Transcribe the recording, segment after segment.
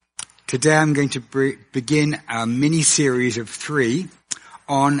Today I'm going to begin a mini-series of 3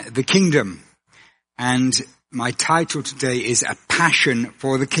 on the kingdom. And my title today is A Passion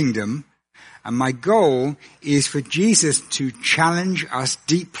for the Kingdom. And my goal is for Jesus to challenge us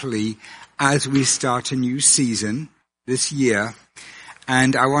deeply as we start a new season this year.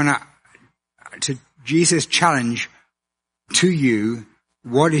 And I want to Jesus challenge to you,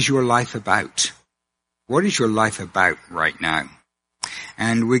 what is your life about? What is your life about right now?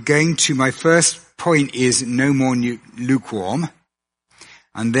 And we're going to, my first point is no more lukewarm.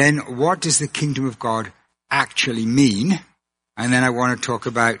 And then what does the kingdom of God actually mean? And then I want to talk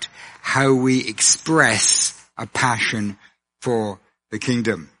about how we express a passion for the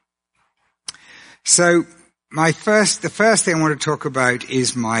kingdom. So the first thing I want to talk about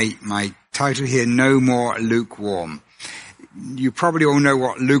is my title here, No More Lukewarm. You probably all know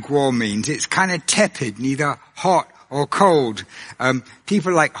what lukewarm means. It's kind of tepid, neither hot or cold.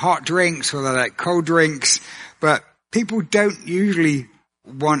 People like hot drinks or they like cold drinks, but people don't usually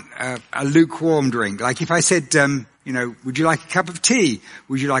want a lukewarm drink. Like if I said, would you like a cup of tea?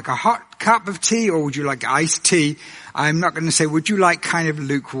 Would you like a hot cup of tea or would you like iced tea? I'm not going to say, would you like kind of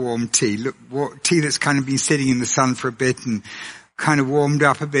lukewarm tea? Tea that's kind of been sitting in the sun for a bit and kind of warmed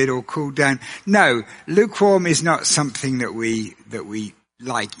up a bit or cooled down. No, lukewarm is not something that we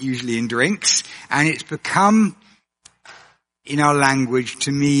like usually in drinks, and it's become in our language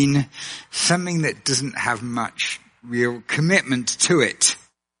to mean something that doesn't have much real commitment to it.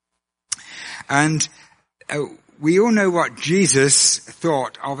 And we all know what Jesus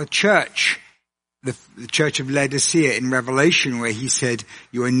thought of a church, the church of Laodicea in Revelation, where he said,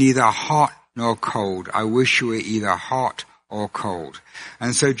 "You are neither hot nor cold. I wish you were either hot or cold."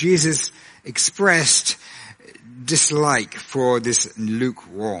 And so Jesus expressed dislike for this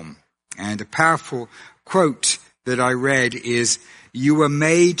lukewarm. And a powerful quote that I read is, "You were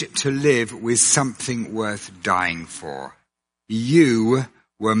made to live with something worth dying for." You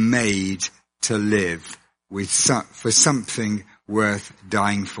were made to live for something worth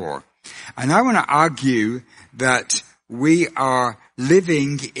dying for. And I want to argue that we are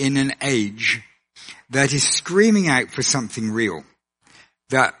living in an age that is screaming out for something real.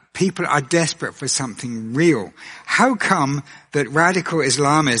 That people are desperate for something real. How come that radical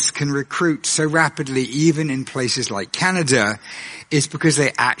Islamists can recruit so rapidly even in places like Canada? It's because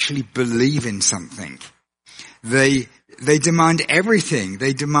they actually believe in something. They demand everything.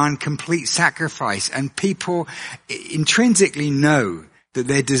 They demand complete sacrifice. And people intrinsically know that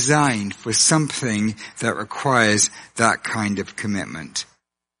they're designed for something that requires that kind of commitment.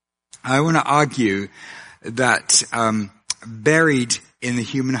 I want to argue that buried in the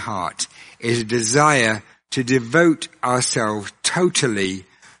human heart is a desire to devote ourselves totally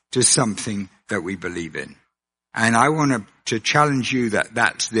to something that we believe in. And I want to challenge you that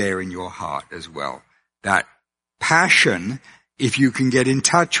that's there in your heart as well. That passion, if you can get in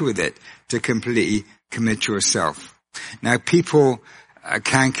touch with it, to completely commit yourself. Now, people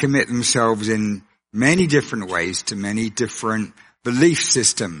can commit themselves in many different ways to many different belief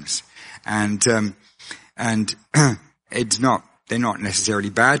systems. And they're not necessarily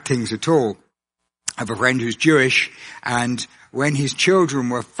bad things at all. I have a friend who's Jewish, and when his children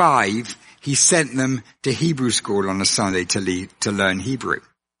were 5, he sent them to Hebrew school on a Sunday to learn Hebrew.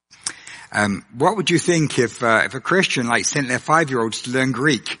 What would you think if a Christian sent their 5-year-olds to learn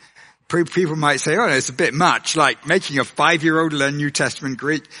Greek? People might say, "Oh, it's a bit much, like making a 5-year-old learn New Testament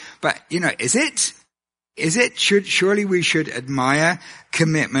Greek." But is it? Surely we should admire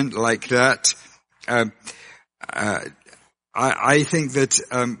commitment like that. I think that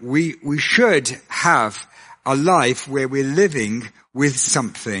we should have a life where we're living with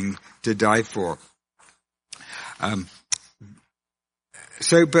something to die for. But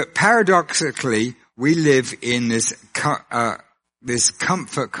paradoxically, we live in this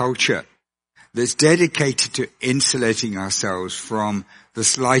comfort culture that's dedicated to insulating ourselves from the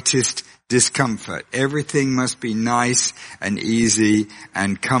slightest discomfort. Everything must be nice and easy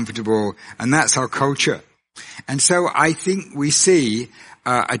and comfortable, and that's our culture. And so I think we see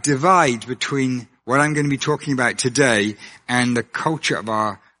a divide between what I'm going to be talking about today and the culture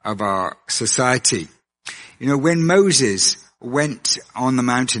of our society. When Moses went on the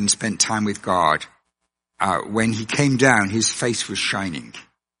mountain and spent time with God, when he came down, his face was shining.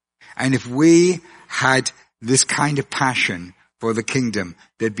 And if we had this kind of passion for the kingdom,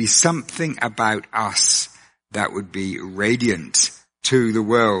 there'd be something about us that would be radiant to the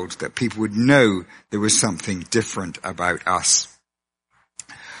world, that people would know there was something different about us.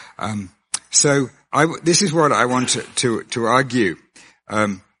 This is what I want to argue.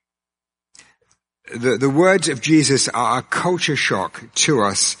 the words of Jesus are a culture shock to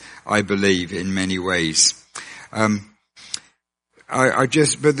us, I believe, in many ways. But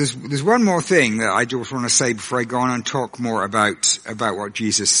there's one more thing that I just want to say before I go on and talk more about what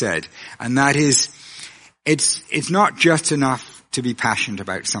Jesus said. And that is, it's not just enough to be passionate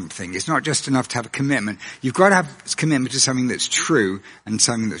about something. It's not just enough to have a commitment. You've got to have a commitment to something that's true and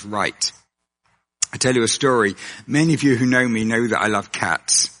something that's right. I tell you a story. Many of you who know me know that I love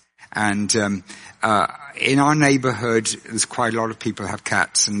cats. And in our neighborhood, there's quite a lot of people who have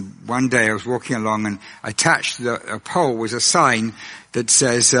cats. And one day I was walking along, and attached to a pole was a sign that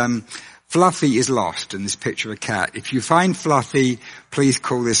says, Fluffy is lost, in this picture of a cat. If you find Fluffy, please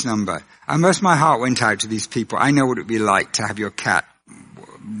call this number. And most of my heart went out to these people. I know what it would be like to have your cat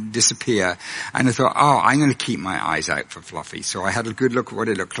disappear. And I thought, I'm going to keep my eyes out for Fluffy. So I had a good look at what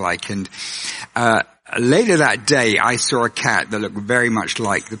it looked like. And later that day, I saw a cat that looked very much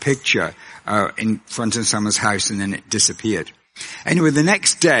like the picture in front of someone's house, and then it disappeared. Anyway, the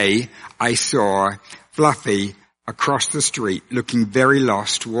next day, I saw Fluffy across the street, looking very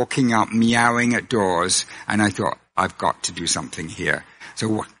lost, walking up, meowing at doors, and I thought, I've got to do something here.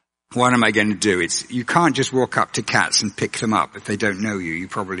 So what am I going to do? You can't just walk up to cats and pick them up if they don't know you. You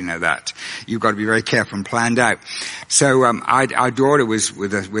probably know that. You've got to be very careful and planned out. So our daughter was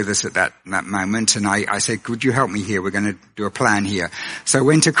with us at that moment, and I said, could you help me here? We're going to do a plan here. So I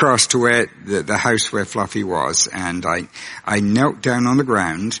went across to where the house where Fluffy was, and I knelt down on the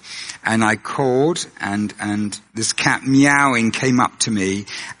ground, and I called, and this cat meowing came up to me,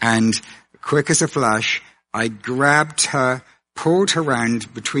 and quick as a flash, I grabbed her, pulled her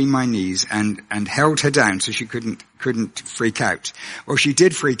round between my knees and held her down so she couldn't freak out. Well, she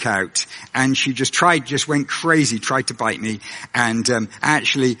did freak out, and she just went crazy, tried to bite me, and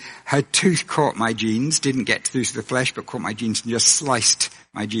actually her tooth caught my jeans, didn't get through to the flesh, but caught my jeans and just sliced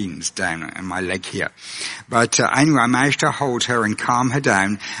my jeans down on my leg here. But anyway, I managed to hold her and calm her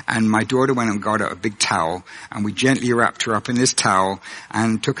down, and my daughter went and got a big towel, and we gently wrapped her up in this towel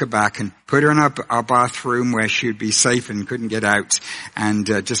and took her back and put her in our bathroom where she would be safe and couldn't get out, and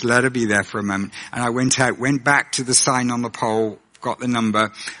just let her be there for a moment. And I went back to the sign on the pole, got the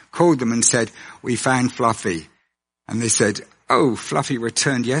number, called them and said, we found Fluffy. And they said, oh, Fluffy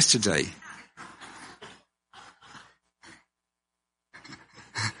returned yesterday.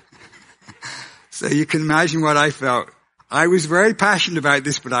 So you can imagine what I felt. I was very passionate about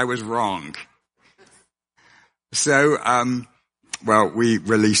this, but I was wrong. So, we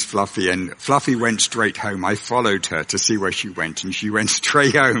released Fluffy, and Fluffy went straight home. I followed her to see where she went, and she went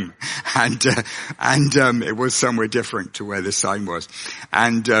straight home. And it was somewhere different to where the sign was.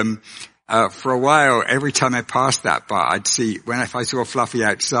 And for a while, every time I passed that bar, I'd see, if I saw Fluffy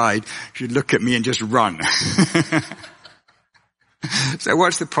outside, she'd look at me and just run. So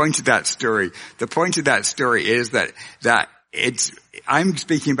what's the point of that story? The point of that story is that I'm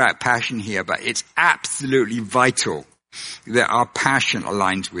speaking about passion here, but it's absolutely vital that our passion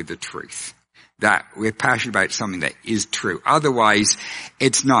aligns with the truth. That we're passionate about something that is true. Otherwise,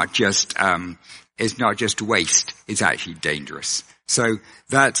 it's not just waste. It's actually dangerous. So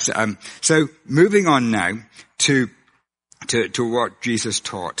that's, so moving on now to what Jesus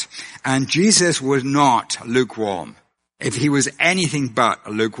taught. And Jesus was not lukewarm. If he was anything but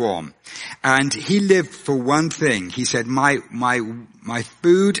lukewarm. And he lived for one thing. He said, my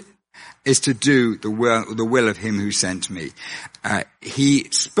food is to do the will of him who sent me. He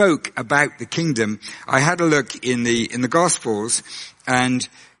spoke about the kingdom. I had a look in the Gospels, and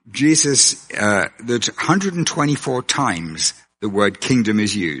Jesus, that 124 times the word kingdom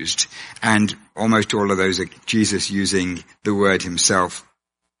is used, and almost all of those are Jesus using the word himself.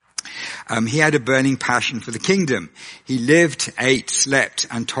 He had a burning passion for the kingdom. He lived, ate, slept,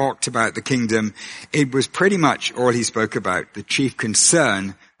 and talked about the kingdom. It was pretty much all he spoke about, the chief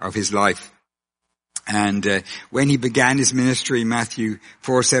concern of his life. And when he began his ministry, Matthew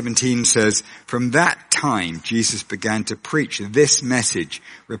 4:17 says, from that time Jesus began to preach this message,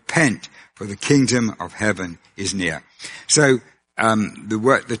 repent, for the kingdom of heaven is near. So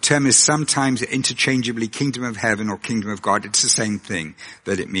the term is sometimes interchangeably kingdom of heaven or kingdom of God. It's the same thing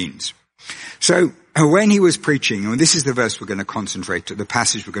that it means. So when he was preaching, and this is the verse the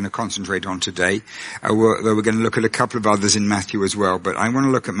passage we're going to concentrate on today, though we're going to look at a couple of others in Matthew as well, but I want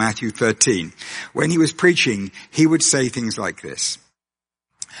to look at Matthew 13. When he was preaching, he would say things like this.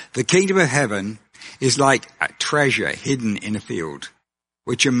 The kingdom of heaven is like a treasure hidden in a field,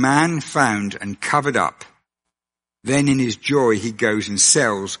 which a man found and covered up. Then in his joy he goes and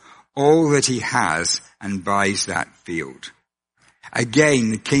sells all that he has and buys that field.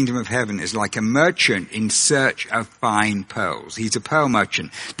 Again, the kingdom of heaven is like a merchant in search of fine pearls. He's a pearl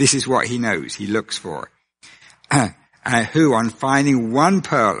merchant. This is what he knows, he looks for. Who, on finding one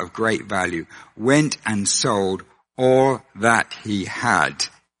pearl of great value, went and sold all that he had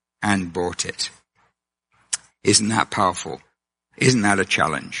and bought it. Isn't that powerful? Isn't that a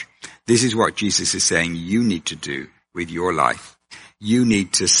challenge? This is what Jesus is saying you need to do with your life. You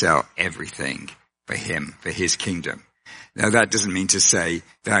need to sell everything for him, for his kingdom. Now that doesn't mean to say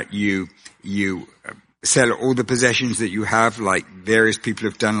that you sell all the possessions that you have, like various people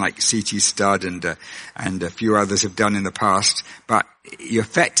have done, like C.T. Studd and a few others have done in the past. But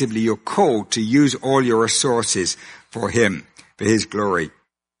you're called to use all your resources for him, for his glory.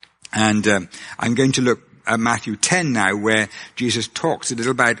 And I'm going to look at Matthew 10 now, where Jesus talks a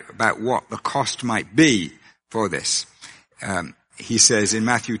little about what the cost might be for this. He says in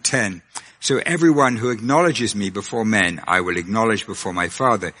Matthew 10, "So everyone who acknowledges me before men, I will acknowledge before my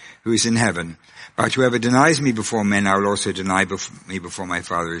Father who is in heaven. But whoever denies me before men, I will also deny me before my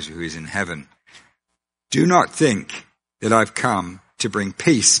Father who is in heaven. Do not think that I've come to bring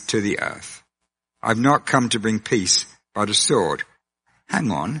peace to the earth. I've not come to bring peace, but a sword."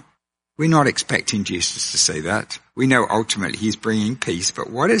 Hang on. We're not expecting Jesus to say that. We know ultimately he's bringing peace, but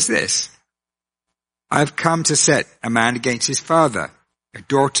what is this? "I've come to set a man against his father, a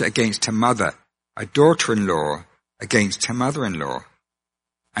daughter against her mother, a daughter-in-law against her mother-in-law.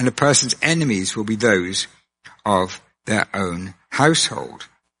 And a person's enemies will be those of their own household.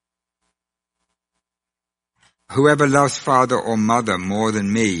 Whoever loves father or mother more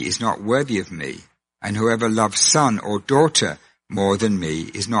than me is not worthy of me, and whoever loves son or daughter more than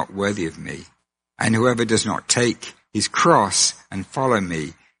me is not worthy of me. And whoever does not take his cross and follow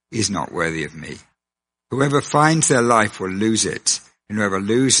me is not worthy of me. Whoever finds their life will lose it, and whoever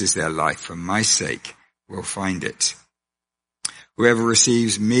loses their life for my sake will find it. Whoever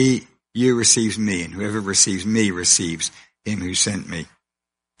receives me, you receives me, and whoever receives me receives him who sent me."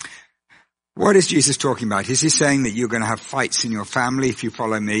 What is Jesus talking about? Is he saying that you're going to have fights in your family if you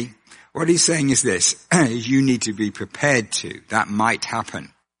follow me? What he's saying is this, is you need to be prepared to. That might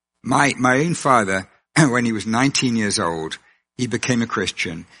happen. My own father, when he was 19 years old, he became a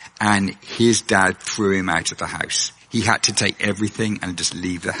Christian, and his dad threw him out of the house. He had to take everything and just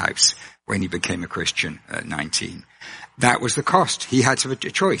leave the house when he became a Christian at 19. That was the cost. He had to have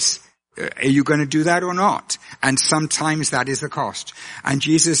a choice. Are you going to do that or not? And sometimes that is the cost. And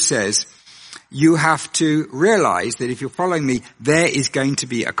Jesus says, you have to realize that if you're following me, there is going to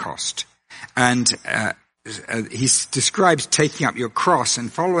be a cost. And he describes taking up your cross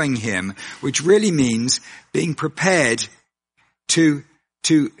and following him, which really means being prepared to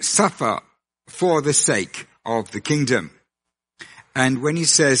suffer for the sake of the kingdom. And when he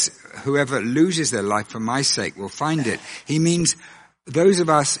says, whoever loses their life for my sake will find it, he means those of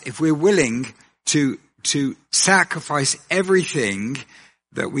us, if we're willing to sacrifice everything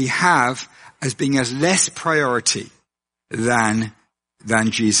that we have as being as less priority than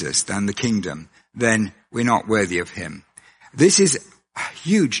Jesus, than the kingdom, then we're not worthy of him. This is a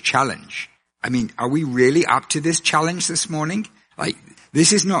huge challenge. I mean, are we really up to this challenge this morning?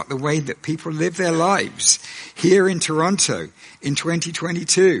 This is not the way that people live their lives here in Toronto in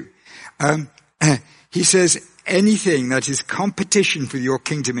 2022. He says, anything that is competition for your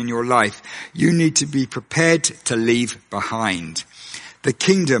kingdom in your life, you need to be prepared to leave behind. The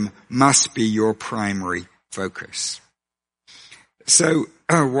kingdom must be your primary focus. So,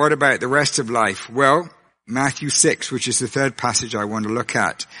 what about the rest of life? Well, Matthew 6, which is the third passage I want to look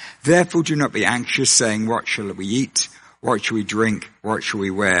at. Therefore do not be anxious, saying, what shall we eat? What shall we drink? What shall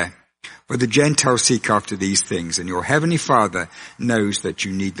we wear? For the Gentiles seek after these things, and your heavenly Father knows that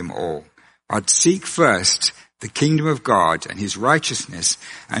you need them all. But seek first the kingdom of God and his righteousness,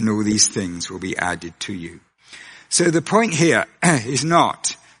 and all these things will be added to you. So the point here is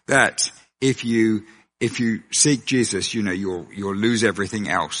not that if you seek Jesus, you'll lose everything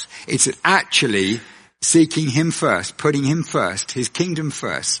else. It's actually seeking him first, putting him first, his kingdom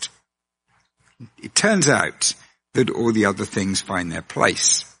first. It turns out that all the other things find their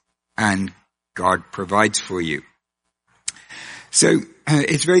place, and God provides for you. So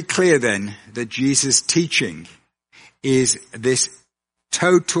it's very clear then that Jesus' teaching is this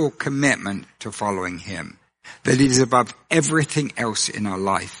total commitment to following him, that it is above everything else in our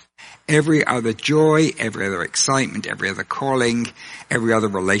life. Every other joy, every other excitement, every other calling, every other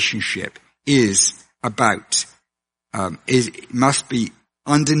relationship must be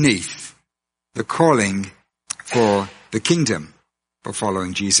underneath the calling for the kingdom, for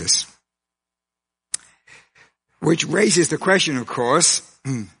following Jesus. Which raises the question, of course,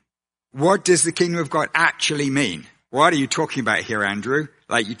 what does the kingdom of God actually mean? what are you talking about here, Andrew?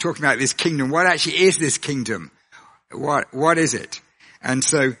 Like, you're talking about this kingdom. What actually is this kingdom? What is it? And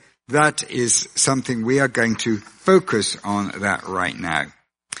so that is something we are going to focus on that right now.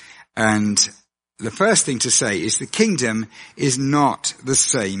 And the first thing to say is the kingdom is not the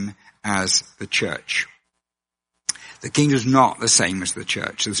same as the church. The kingdom is not the same as the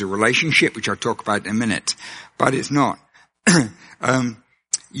church. There's a relationship, which I'll talk about in a minute, but it's not.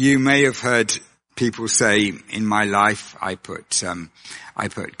 You may have heard people say, in my life, I put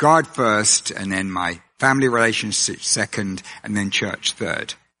God first, and then my family relationship second, and then church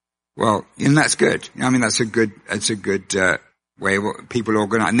third. Well, and that's good. I mean, that's a good way of people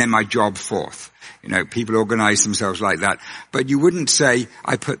organize, and then my job fourth. People organize themselves like that. But you wouldn't say,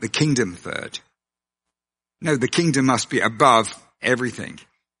 I put the kingdom third. No, the kingdom must be above everything.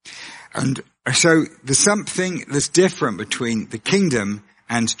 And so there's something that's different between the kingdom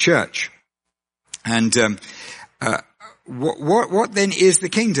and church. And what then is the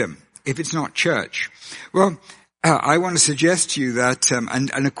kingdom if it's not church? Well, I want to suggest to you that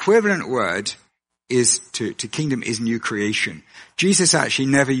an equivalent word is to kingdom is new creation. Jesus actually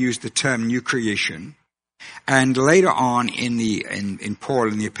never used the term new creation. And later on in Paul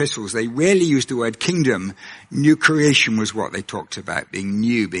and the epistles, they rarely used the word kingdom. New creation was what they talked about, being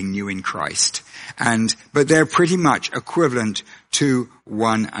new in Christ. But they're pretty much equivalent to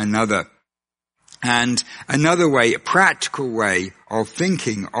one another. And another way, a practical way of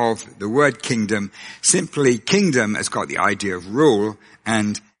thinking of the word kingdom, simply kingdom has got the idea of rule,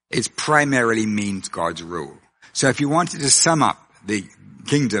 and it primarily means God's rule. So if you wanted to sum up the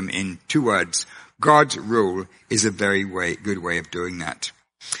kingdom in 2 words, God's rule is a very good way of doing that.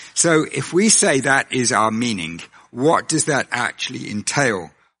 So if we say that is our meaning, what does that actually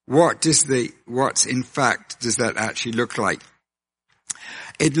entail? What in fact does that actually look like?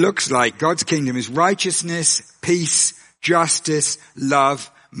 It looks like God's kingdom is righteousness, peace, justice, love,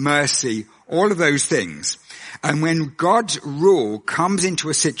 mercy, all of those things. And when God's rule comes into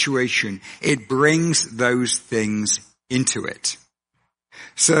a situation, it brings those things into it.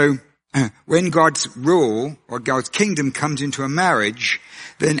 So when God's rule or God's kingdom comes into a marriage,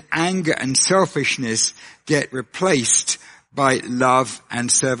 then anger and selfishness get replaced by love and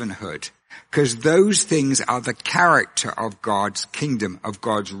servanthood. Because those things are the character of God's kingdom, of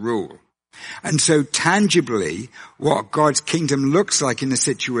God's rule. And so tangibly, what God's kingdom looks like in a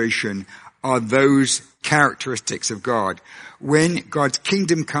situation are those characteristics of God. When God's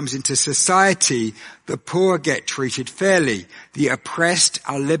kingdom comes into society, the poor get treated fairly. The oppressed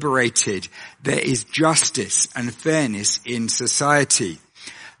are liberated. There is justice and fairness in society.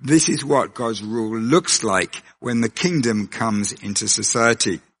 This is what God's rule looks like when the kingdom comes into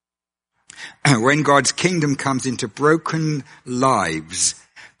society. When God's kingdom comes into broken lives,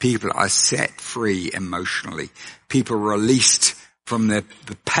 people are set free emotionally. People are released from the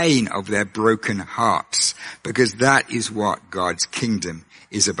pain of their broken hearts, because that is what God's kingdom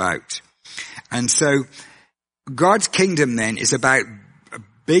is about. And so God's kingdom then is about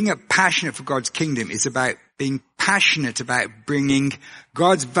being passionate for God's kingdom. It's about being passionate about bringing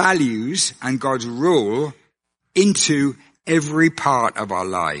God's values and God's rule into every part of our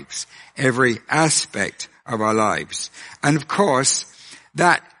lives, every aspect of our lives. And of course,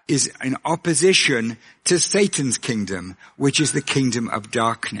 that is in opposition to Satan's kingdom, which is the kingdom of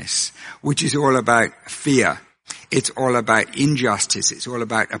darkness, which is all about fear. It's all about injustice. It's all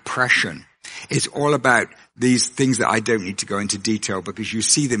about oppression. It's all about these things that I don't need to go into detail because you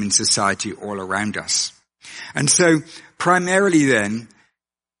see them in society all around us. And so primarily then,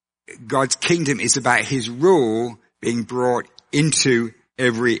 God's kingdom is about his rule being brought into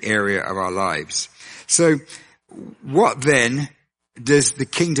every area of our lives. So what then does the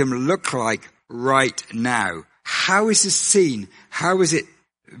kingdom look like right now? How is this seen? How is it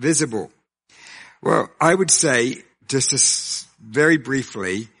visible? Well, I would say, just very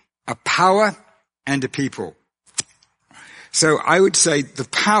briefly, a power and a people. So I would say the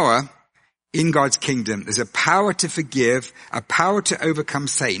power in God's kingdom, there's a power to forgive, a power to overcome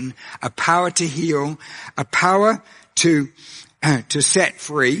Satan, a power to heal, a power to set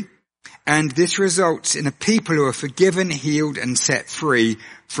free. And this results in a people who are forgiven, healed, and set free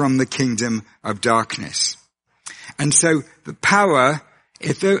from the kingdom of darkness. And so the power,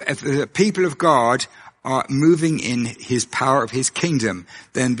 if the people of God are moving in his power of his kingdom,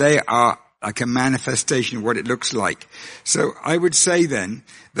 then they are like a manifestation of what it looks like. So I would say then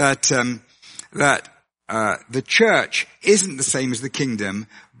that the church isn't the same as the kingdom,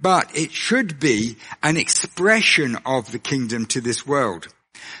 but it should be an expression of the kingdom to this world.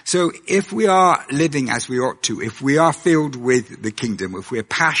 So if we are living as we ought to, if we are filled with the kingdom, if we're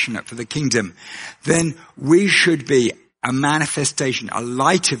passionate for the kingdom, then we should be a manifestation, a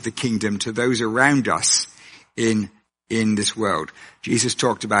light of the kingdom to those around us in this world. Jesus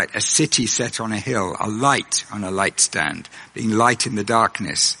talked about a city set on a hill, a light on a light stand, being light in the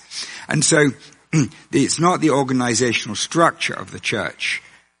darkness. And so it's not the organizational structure of the church,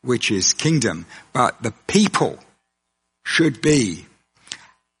 which is kingdom, but the people should be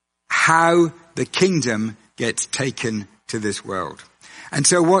how the kingdom gets taken to this world. And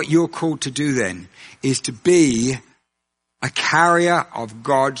so what you're called to do then is to be a carrier of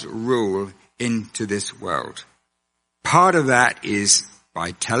God's rule into this world. Part of that is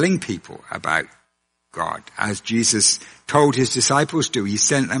by telling people about God, as Jesus told his disciples to. He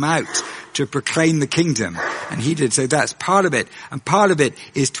sent them out to proclaim the kingdom, and he did. So that's part of it. And part of it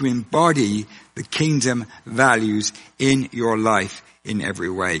is to embody the kingdom values in your life in every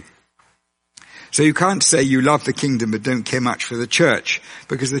way. So you can't say you love the kingdom but don't care much for the church,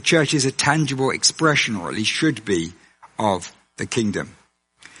 because the church is a tangible expression, or at least should be, of the kingdom.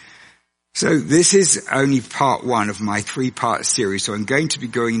 So this is only part one of my 3-part series, so I'm going to be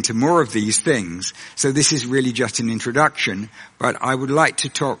going into more of these things. So this is really just an introduction, but I would like to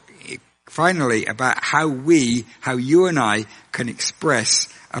talk finally about how you and I can express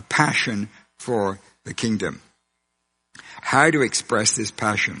a passion for the kingdom. How to express this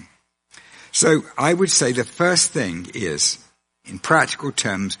passion. So I would say the first thing is, in practical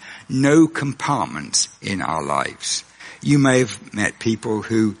terms, no compartments in our lives. You may have met people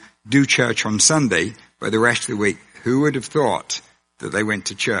who do church on Sunday, but the rest of the week, who would have thought that they went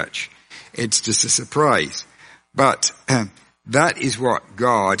to church? It's just a surprise. But that is what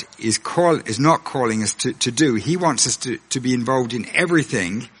God is not calling us to do. He wants us to be involved in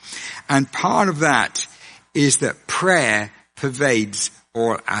everything. And part of that is that prayer pervades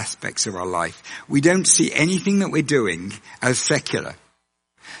all aspects of our life. We don't see anything that we're doing as secular.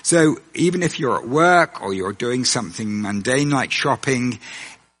 So even if you're at work or you're doing something mundane like shopping,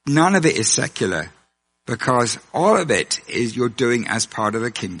 none of it is secular, because all of it is you're doing as part of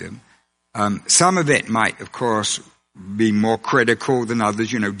the kingdom. Some of it might, of course, be more critical than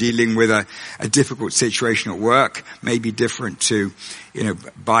others. Dealing with a difficult situation at work may be different to,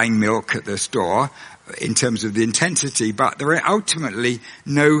 buying milk at the store in terms of the intensity, but there are ultimately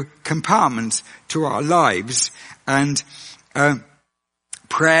no compartments to our lives, and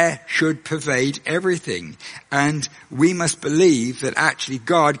prayer should pervade everything. And we must believe that actually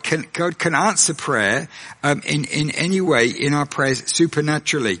God can answer prayer in any way in our prayers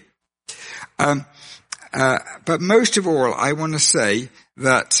supernaturally. But most of all, I want to say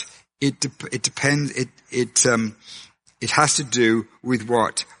that it depends. It has to do with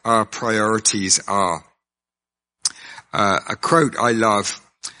what our priorities are. A quote I love: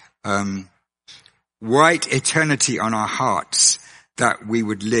 "Write eternity on our hearts, that we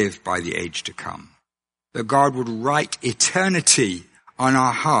would live by the age to come." That God would write eternity on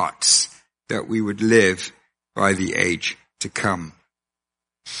our hearts, that we would live by the age to come.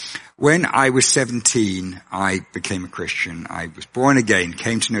 When I was 17, I became a Christian. I was born again,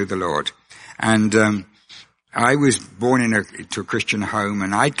 came to know the Lord. And I was born into a Christian home,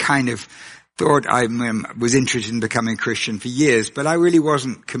 and I kind of thought I was interested in becoming a Christian for years, but I really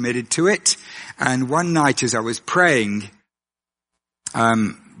wasn't committed to it. And one night as I was praying,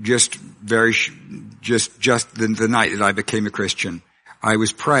 just the night that I became a Christian, I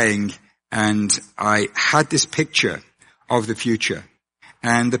was praying, and I had this picture of the future.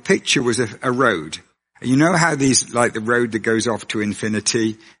 And the picture was a road. You know how like the road that goes off to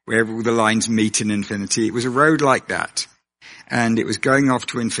infinity, where all the lines meet in infinity? It was a road like that. And it was going off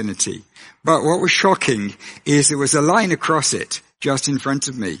to infinity. But what was shocking is there was a line across it, just in front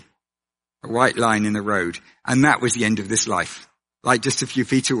of me. A white line in the road. And that was the end of this life. Like just a few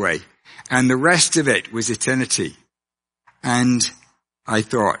feet away. And the rest of it was eternity. And I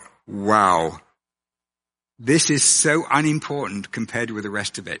thought, wow. This is so unimportant compared with the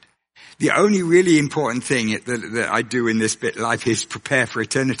rest of it. The only really important thing that I do in this bit of life is prepare for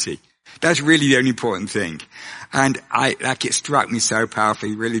eternity. That's really the only important thing. And it struck me so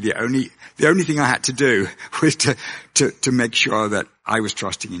powerfully. Really the only thing I had to do was to make sure that I was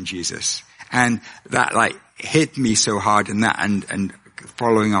trusting in Jesus. And that hit me so hard, and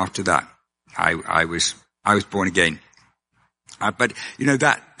following after that, I was born again. But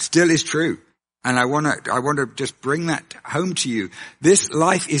that still is true. And I want to just bring that home to you. This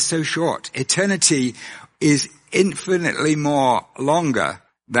life is so short. Eternity is infinitely more longer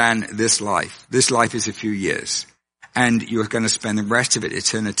than this life. This life is a few years. and you're going to spend the rest of it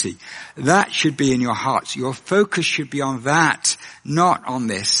eternity. That should be in your hearts. Your focus should be on that, not on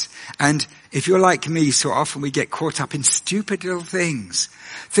this. And if you're like me, so often we get caught up in stupid little things.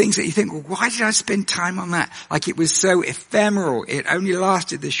 Things that you think, well, why did I spend time on that? Like it was so ephemeral. It only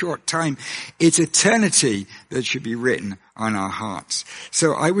lasted the short time. It's eternity that should be written on our hearts.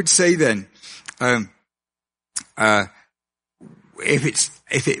 So I would say then,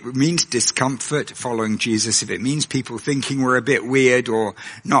 if it means discomfort following Jesus, if it means people thinking we're a bit weird or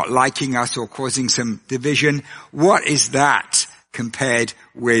not liking us or causing some division, what is that compared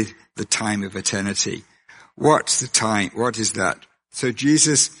with the time of eternity? What's the time? What is that? So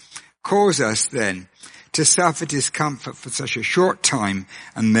Jesus calls us then to suffer discomfort for such a short time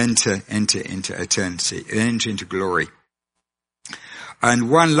and then to enter into eternity, enter into glory. And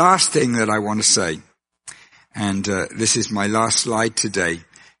one last thing that I want to say, and this is my last slide today.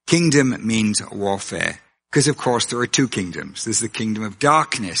 Kingdom means warfare. Because of course there are two kingdoms. There's the kingdom of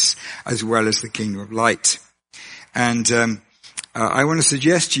darkness as well as the kingdom of light. And I want to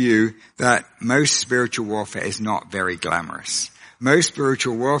suggest to you that most spiritual warfare is not very glamorous. Most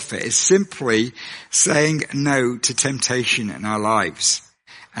spiritual warfare is simply saying no to temptation in our lives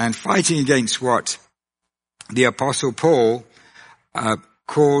and fighting against what the Apostle Paul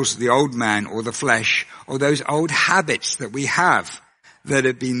calls the old man or the flesh, or those old habits that we have that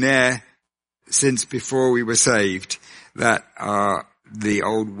have been there since before we were saved, that are the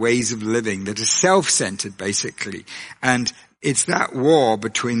old ways of living that are self-centered basically. And it's that war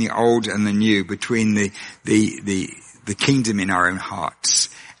between the old and the new, between the kingdom in our own hearts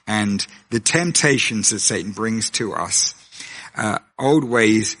and the temptations that Satan brings to us, old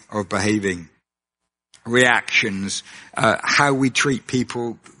ways of behaving, reactions, how we treat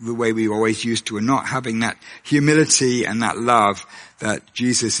people the way we always used to, and not having that humility and that love that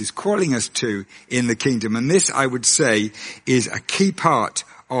Jesus is calling us to in the kingdom. And this, I would say, is a key part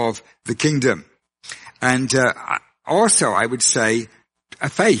of the kingdom. And also, I would say, a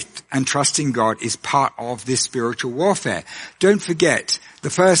faith and trusting God is part of this spiritual warfare. Don't forget,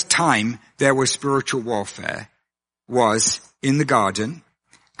 the first time there was spiritual warfare was in the garden,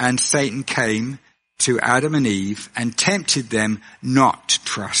 and Satan came to Adam and Eve and tempted them not to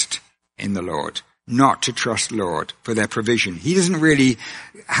trust in the Lord, not to trust Lord for their provision. He doesn't really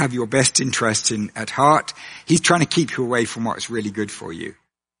have your best interest at heart. He's trying to keep you away from what's really good for you.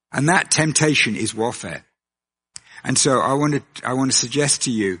 And that temptation is warfare. And so I want to suggest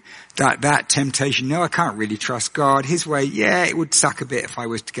to you that temptation, no, I can't really trust God. His way, yeah, it would suck a bit if I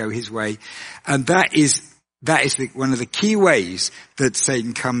was to go his way. And that is one of the key ways that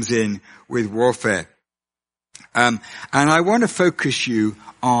Satan comes in with warfare. And I want to focus you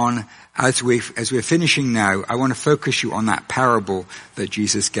on, as we're finishing now, I want to focus you on that parable that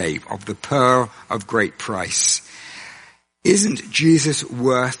Jesus gave of the pearl of great price. Isn't Jesus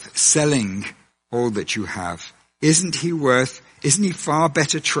worth selling all that you have? Isn't he far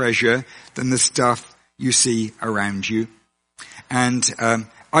better treasure than the stuff you see around you? And,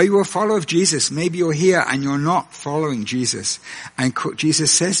 are you a follower of Jesus? Maybe you're here and you're not following Jesus. And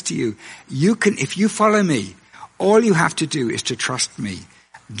Jesus says to you, if you follow me, all you have to do is to trust me.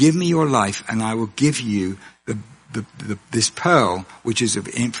 Give me your life and I will give you this pearl, which is of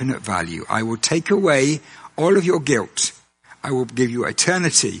infinite value. I will take away all of your guilt. I will give you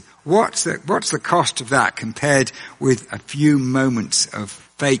eternity. What's the cost of that compared with a few moments of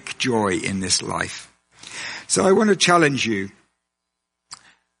fake joy in this life? So I want to challenge you.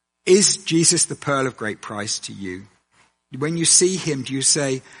 Is Jesus the pearl of great price to you? When you see him, do you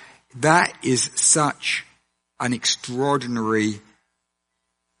say, that is such an extraordinary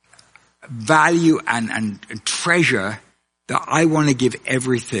value and treasure that I want to give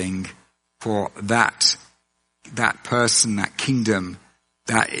everything for that person, that kingdom,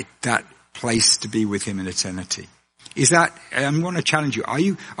 that place to be with him in eternity? I want to challenge you. Are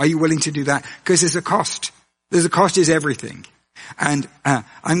you willing to do that? Because there's a cost. There's a cost is everything. And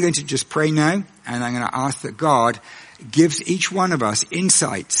I'm going to just pray now, and I'm going to ask that God gives each one of us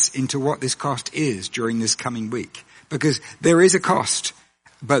insights into what this cost is during this coming week. Because there is a cost,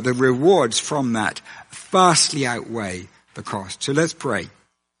 but the rewards from that vastly outweigh the cost. So let's pray.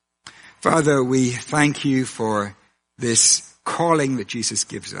 Father, we thank you for this calling that Jesus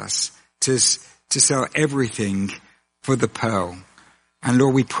gives us to sell everything for the pearl. And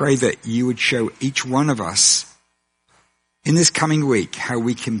Lord, we pray that you would show each one of us in this coming week how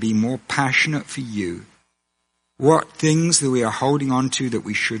we can be more passionate for you. What things that we are holding on to that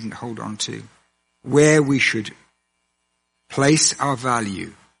we shouldn't hold on to. Where we should place our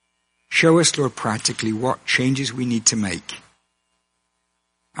value. Show us, Lord, practically what changes we need to make.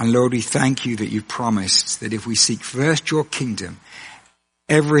 And Lord, we thank you that you promised that if we seek first your kingdom,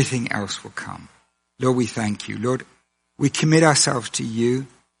 everything else will come. Lord, we thank you. Lord, we commit ourselves to you.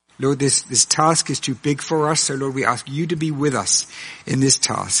 Lord, this task is too big for us. So Lord, we ask you to be with us in this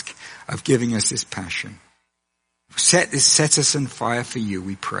task of giving us this passion. Set us on fire for you,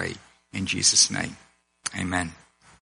 we pray. In Jesus' name. Amen.